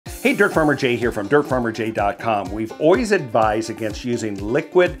Hey, Dirt Farmer Jay here from dirtfarmerjay.com. We've always advised against using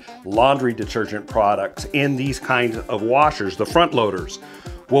liquid laundry detergent products in these kinds of washers, the front loaders.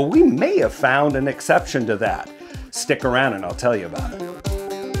 Well, we may have found an exception to that. Stick around and I'll tell you about it.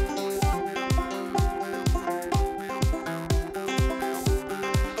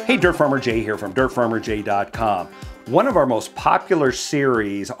 Hey, Dirt Farmer Jay here from dirtfarmerjay.com. One of our most popular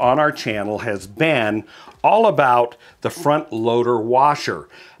series on our channel has been all about the front loader washer,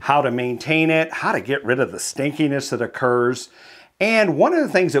 how to maintain it, how to get rid of the stinkiness that occurs. And one of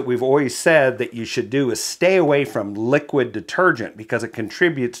the things that we've always said that you should do is stay away from liquid detergent because it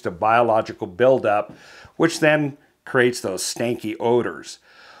contributes to biological buildup, which then creates those stanky odors.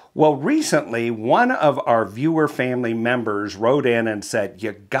 Well, recently, one of our viewer family members wrote in and said,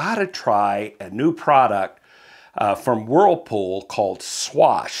 you gotta try a new product from Whirlpool called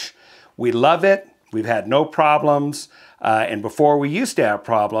Swash. We love it. We've had no problems. And before we used to have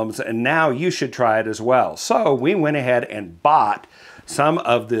problems, and now you should try it as well. So we went ahead and bought some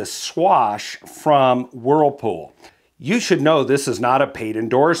of this Swash from Whirlpool. You should know this is not a paid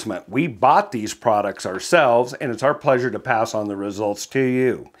endorsement. We bought these products ourselves, and it's our pleasure to pass on the results to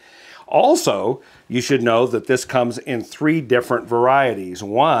you. Also, you should know that this comes in 3 different varieties.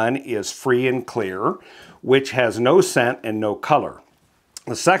 One is free and clear, which has no scent and no color.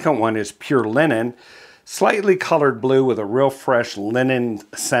 The second one is pure linen, slightly colored blue with a real fresh linen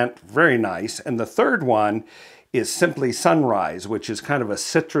scent, very nice. And the third one is simply sunrise, which is kind of a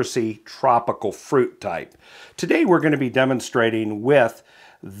citrusy tropical fruit type. Today we're going to be demonstrating with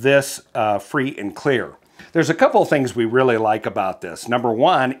this free and clear. There's a couple of things we really like about this. Number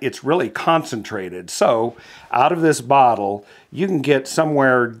one, it's really concentrated. So out of this bottle, you can get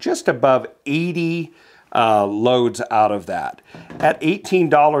somewhere just above 80 loads out of that. At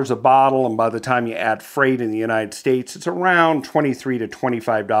 $18 a bottle, and by the time you add freight in the United States, it's around $23 to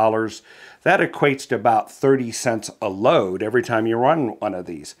 $25. That equates to about 30 cents a load every time you run one of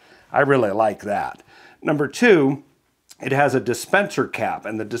these. I really like that. Number two, it has a dispenser cap,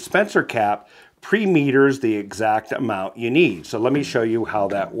 and the dispenser cap pre-meters the exact amount you need. So let me show you how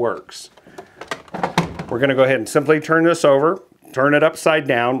that works. We're going to go ahead and simply turn this over, turn it upside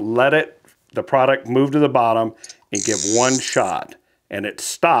down, let the product move to the bottom, and give one shot, and it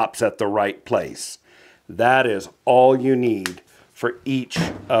stops at the right place. That is all you need for each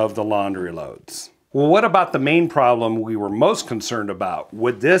of the laundry loads. Well, what about the main problem we were most concerned about?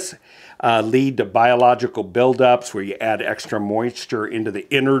 Would this lead to biological buildups where you add extra moisture into the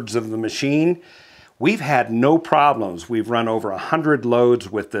innards of the machine? We've had no problems. We've run over 100 loads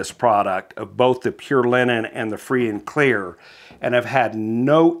with this product of both the pure linen and the free and clear, and have had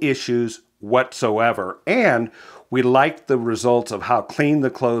no issues whatsoever. And we like the results of how clean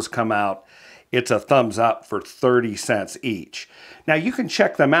the clothes come out. It's a thumbs up for 30 cents each. Now you can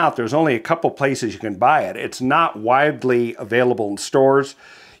check them out. There's only a couple places you can buy it. It's not widely available in stores.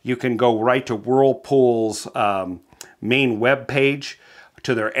 You can go right to Whirlpool's main web page,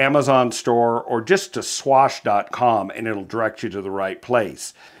 to their Amazon store, or just to swash.com, and it'll direct you to the right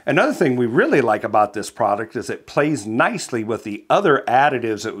place. Another thing we really like about this product is it plays nicely with the other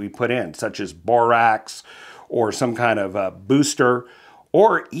additives that we put in, such as borax or some kind of booster,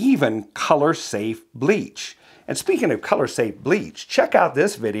 or even color-safe bleach. And speaking of color-safe bleach, check out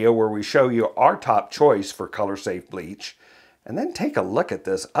this video where we show you our top choice for color-safe bleach. And then take a look at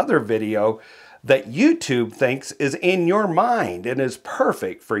this other video that YouTube thinks is in your mind and is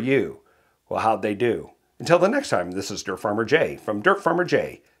perfect for you. Well, how'd they do? Until the next time, this is Dirt Farmer Jay from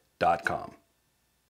dirtfarmerjay.com.